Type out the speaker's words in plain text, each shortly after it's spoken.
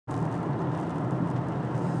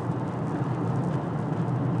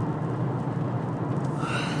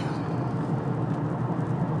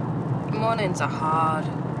mornings are hard.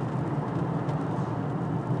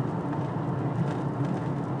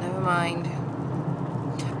 Never mind.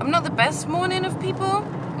 I'm not the best morning of people.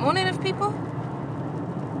 I'm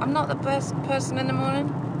not the best person in the morning.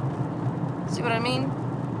 See what I mean?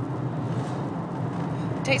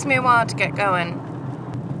 It takes me a while to get going.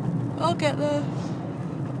 I'll get there.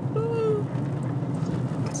 Ooh.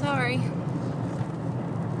 Sorry.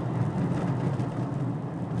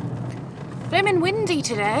 Blimmin' windy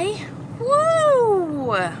today.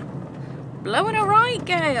 Woo! Blowing a right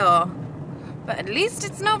gale. But at least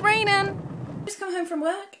it's not raining. Just come home from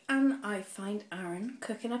work and I find Aaron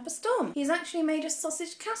cooking up a storm. He's actually made a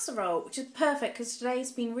sausage casserole, which is perfect because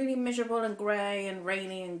today's been really miserable and grey and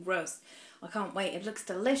rainy and gross. I can't wait, it looks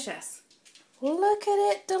delicious. Look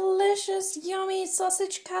at it, delicious, yummy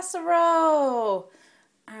sausage casserole.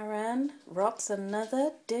 Aaron rocks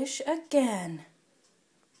another dish again.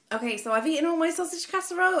 Okay, so I've eaten all my sausage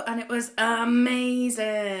casserole and it was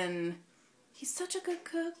amazing. He's such a good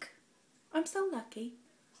cook. I'm so lucky.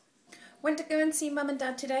 Went to go and see Mum and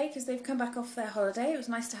Dad today because they've come back off their holiday. It was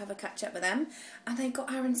nice to have a catch up with them. And they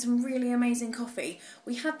got Aaron some really amazing coffee.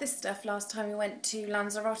 We had this stuff last time we went to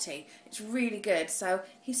Lanzarote. It's really good, so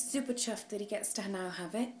he's super chuffed that he gets to now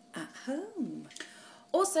have it at home.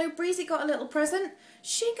 Also, Breezy got a little present.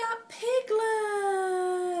 She got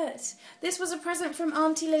Piglet! This was a present from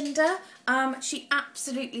Auntie Linda. She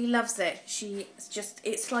absolutely loves it.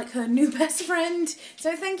 It's like her new best friend.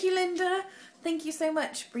 So thank you, Linda. Thank you so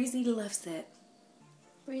much. Breezy loves it.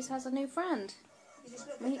 Breeze has a new friend.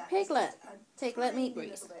 Meet Piglet. Piglet, meet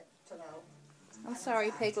Breeze. I'm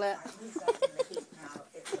sorry, Piglet.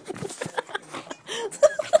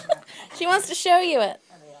 She wants to show you it.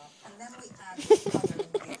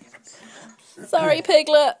 Sorry,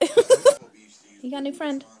 Piglet. You got a new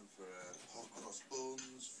friend.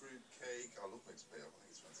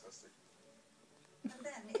 And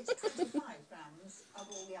then it's 25 grams of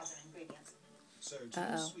all the other ingredients. So to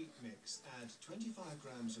the sweet mix, add 25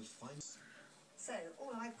 grams of fine... So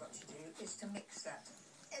all I've got to do is to mix that.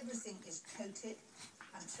 Everything is coated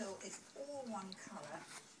until it's all one colour.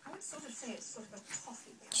 I would sort of say it's sort of a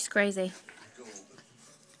toffee colour. She's crazy.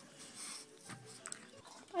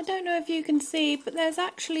 I don't know if you can see, but there's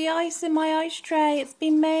actually ice in my ice tray. It's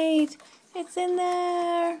been made. It's in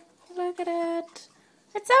there. Look at it.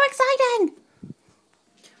 It's so exciting.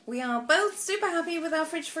 We are both super happy with our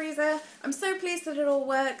fridge freezer. I'm so pleased that it all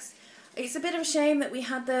works. It's a bit of a shame that we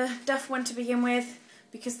had the duff one to begin with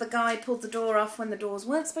because the guy pulled the door off when the doors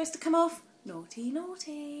weren't supposed to come off. Naughty,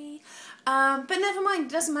 naughty. But never mind,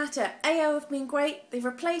 it doesn't matter. AO have been great. They've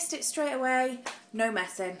replaced it straight away. No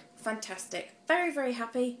messing. Fantastic. Very, very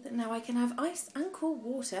happy that now I can have ice and cool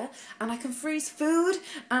water and I can freeze food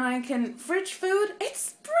and I can fridge food.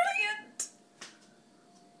 It's brilliant.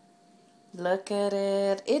 Look at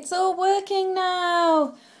it. It's all working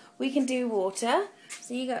now. We can do water.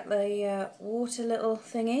 So you got the water little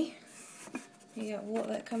thingy. You got water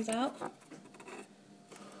that comes out.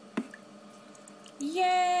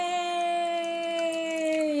 Yay!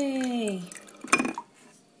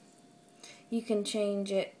 You can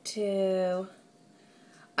change it to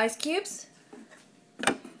ice cubes.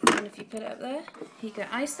 And if you put it up there, you get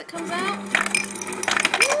ice that comes out.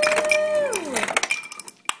 Woo!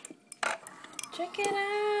 Check it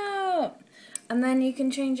out. And then you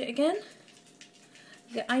can change it again.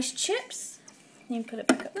 You get ice chips. You can put it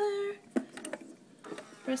back up there.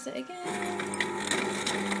 Press it again.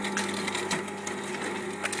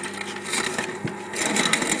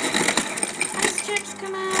 Ice chips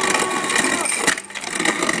come out.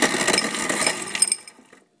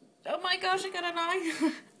 Oh my gosh, I got an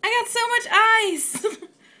eye. I got so much ice.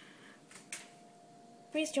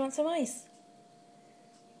 Breeze, do you want some ice?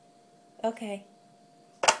 Okay.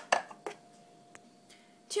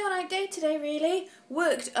 Chill night day today, really.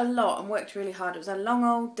 Worked a lot and worked really hard. It was a long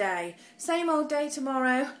old day. Same old day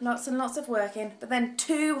tomorrow, lots and lots of working, but then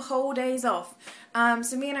 2 whole days off.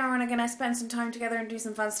 So me and Aaron are going to spend some time together and do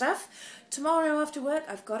some fun stuff. Tomorrow after work,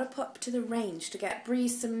 I've got to pop to the range to get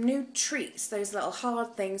Breeze some new treats, those little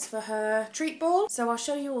hard things for her treat ball. So I'll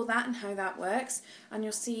show you all that and how that works, and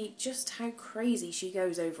you'll see just how crazy she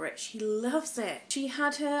goes over it. She loves it. She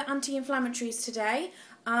had her anti-inflammatories today.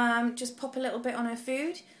 Just pop a little bit on her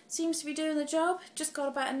food. Seems to be doing the job. Just got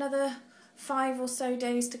about another 5 or so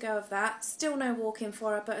days to go of that. Still no walking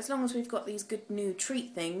for her, but as long as we've got these good new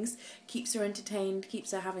treat things, keeps her entertained,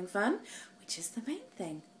 keeps her having fun, which is the main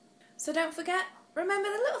thing. So don't forget, remember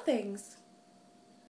the little things.